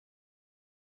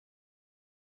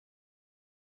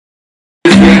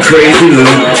get crazy loot.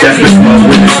 That's the smoke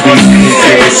with the sweet.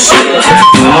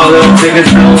 All those niggas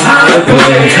know how to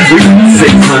play. We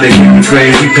 600, get the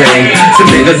crazy pay. Some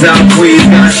niggas out Queens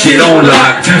got shit on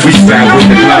lock. We strap with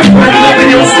the Glock, but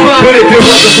if it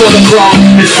wasn't for the clock,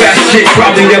 this fat shit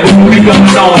probably never would be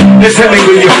going on. Just tell me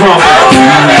where you're from.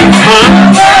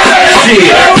 Huh? Shit.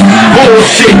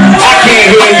 Bullshit. I can't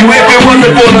hear you. If it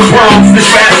wasn't for the Bronx, this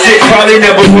fat shit probably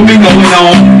never would be going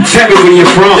on. Tell me where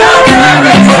you're from.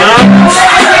 Huh?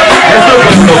 Let's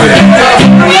look over there.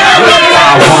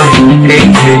 I want 8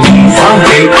 pennies,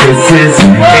 8 kisses,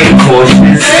 8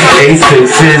 Porsches, 8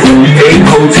 sixes, 8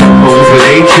 hotel rooms with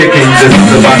 8 chickens. Just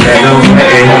about that number.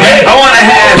 I wanna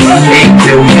have 8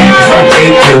 buildings,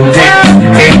 8 buildings,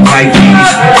 8 white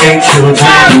bees, 8 children,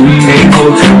 8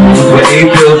 hotel rooms with 8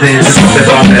 buildings. Just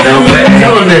about that number.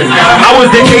 I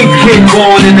was the 8th kid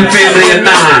born in the family of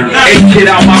 9. 8th kid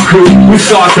out my crew who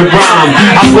start to rhyme.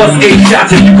 I bust 8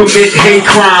 shots if you commit hate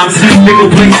crimes.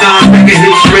 Nigga play 9, they can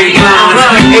hit straight lines.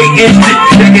 8-inch dick,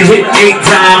 they can hit 8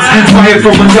 times. Fired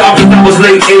from a job cause I was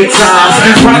late 8 times.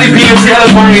 Probably be in jail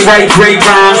if I ain't write great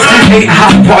rhymes. 8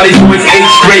 hot parties doing 8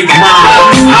 straight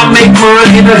rhymes. I make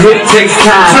mine and the hit takes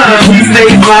time. He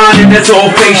stays blind and that's all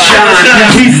face shine.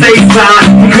 He stays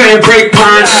blind, he couldn't break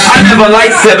lines. I never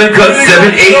liked 7 cause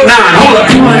 7, 8, 9. Hold up.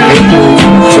 8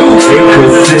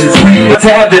 Chris's. Let's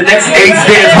have the next 8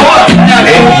 stands. Hold up.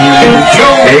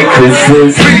 8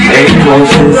 Chris's, 8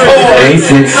 Porsches, 8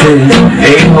 sixes,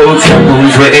 8 hotel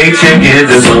rooms with 8 chickens.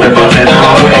 There's something about that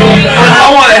hallway. I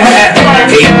wanna have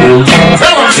 8 buildings,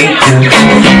 8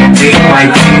 buildings, 8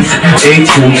 white tees, 8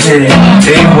 children,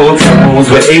 8 hotel rooms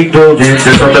with 8 buildings.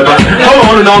 There's something about.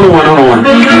 Hold on.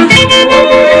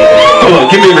 Hold on,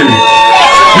 give me a minute.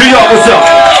 New York, what's up?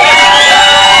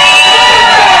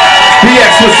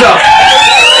 BX, what's up?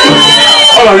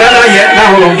 Hold on, not yet.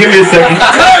 Now hold on, give me a second.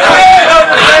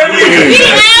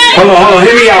 Hold on,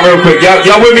 hear me out real quick.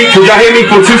 Y'all with me? Could y'all hear me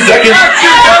for 2 seconds?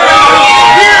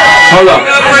 Hold up.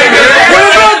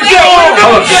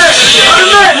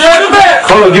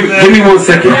 Hold on, give me 1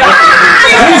 second.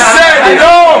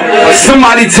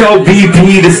 Somebody tell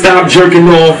BP to stop jerking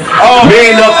off.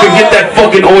 Man up and get that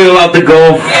fucking oil out the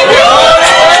Gulf.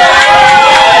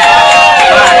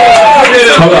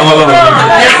 Hold on.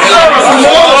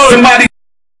 Somebody.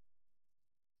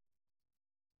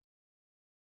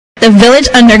 The Village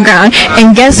Underground,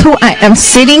 and guess who I am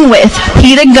sitting with?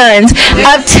 Peter Gunz.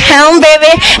 Uptown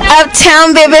baby,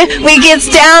 we gets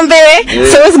down baby.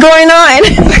 So what's going on?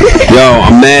 Yo,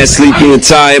 I'm mad, sleepy, and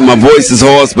tired. My voice is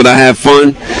hoarse, but I have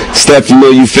fun. Steph, you know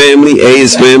you family. A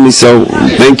is family, so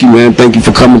thank you, man. Thank you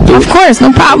for coming through. Of course,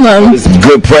 no problem. It's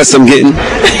good press I'm getting.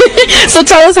 So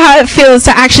tell us how it feels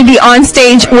to actually be on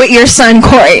stage with your son,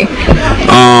 Corey.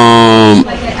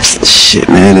 Shit,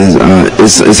 man,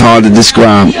 it's hard to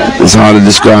describe. It's hard to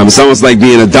describe. It's almost like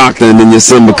being a doctor and then your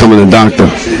son becoming a doctor.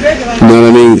 You know what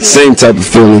I mean? Same type of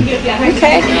feeling.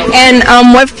 Okay. And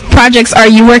what projects are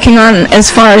you working on as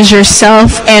far as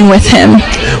yourself and with him?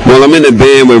 Well, I'm in a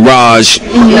band with Raj.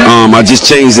 I just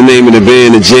changed the name of the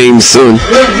band to James Son.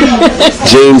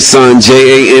 James Son,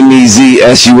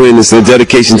 JAMEZSUN. It's a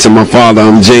dedication to my father.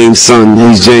 I'm James Son.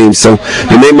 He's James. So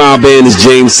the name of our band is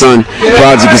James Son.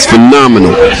 Project is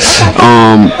phenomenal.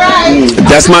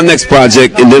 That's my next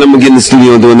project, and then I'm gonna get in the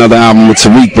studio and do another album with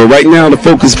Tariq. But right now, the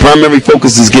primary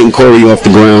focus is getting Corey off the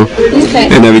ground,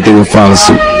 and everything will follow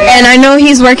suit. And I know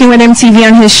he's working with MTV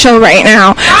on his show right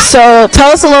now. So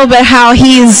tell us a little bit how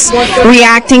he's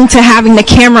reacting to having the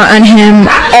camera on him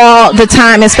all the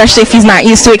time, especially if he's not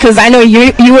used to it. Because I know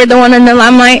you were the one in the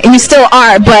limelight, and you still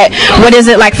are. But what is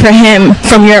it like for him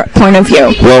from your point of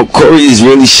view? Well, Corey is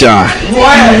really shy,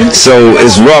 so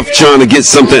it's rough trying to get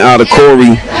something out of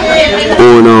Corey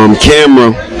on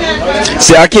camera.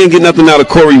 See, I can't get nothing out of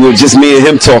Corey with just me and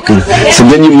him talking. So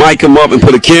then you mic him up and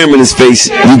put a camera in his face,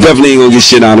 you definitely ain't gonna get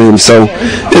shit out of him. So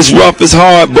it's rough, it's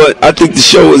hard, but I think the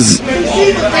show is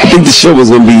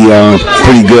gonna be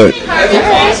pretty good.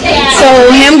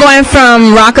 So him going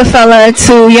from Rockefeller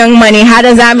to Young Money, how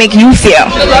does that make you feel?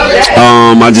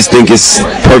 I just think it's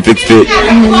perfect fit.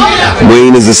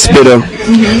 Wayne is a spitter.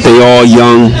 They all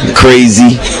young,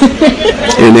 crazy,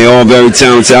 and they all very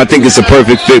talented. I think it's a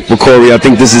perfect fit for Corey. I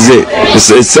think this is it.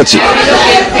 It's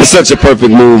such a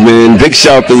perfect move, man. Big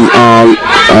shout to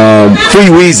Free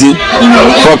Weezy,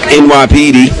 fuck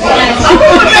NYPD.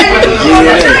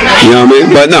 You know what I mean?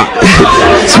 But no,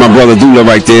 it's my brother Dula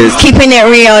right there. Keeping it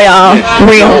real, y'all.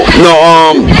 Real. No,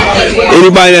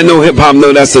 anybody that know hip hop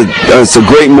know that's a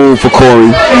great move for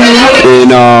Corey.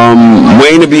 And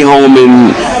Wayne to be home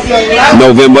in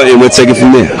November, and we'll take it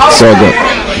from there. It's all good.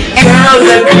 Girls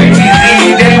are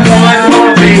crazy, they want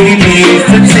more babies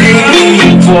to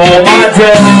take. for my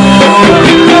dog.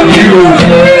 You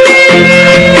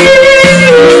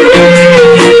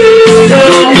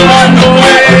don't run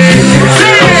away.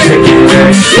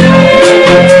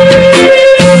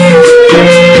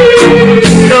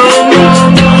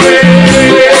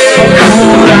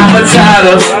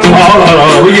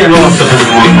 Oh, we get lost in this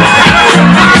one.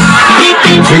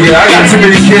 I got too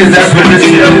many kids, that's what this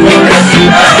shit was.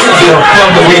 What the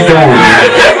fuck are we doing, man?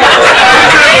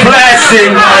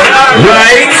 Flashing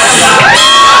lights.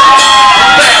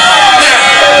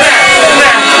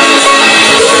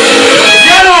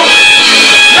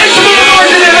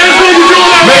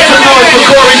 Make some noise for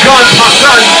Corey Gunz, my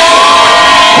son.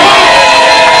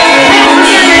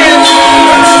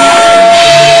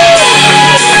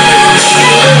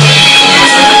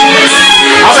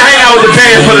 The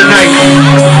band for the night.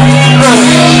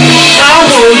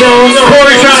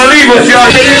 Corey trying to leave us, y'all.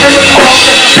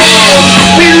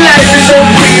 We like it so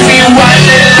crazy, why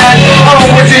not? Oh,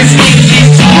 what's this easy?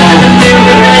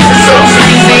 So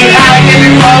sleazy, I give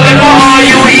you all and all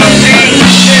you easy.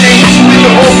 With the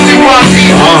old Rocky,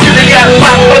 they got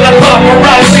pop for the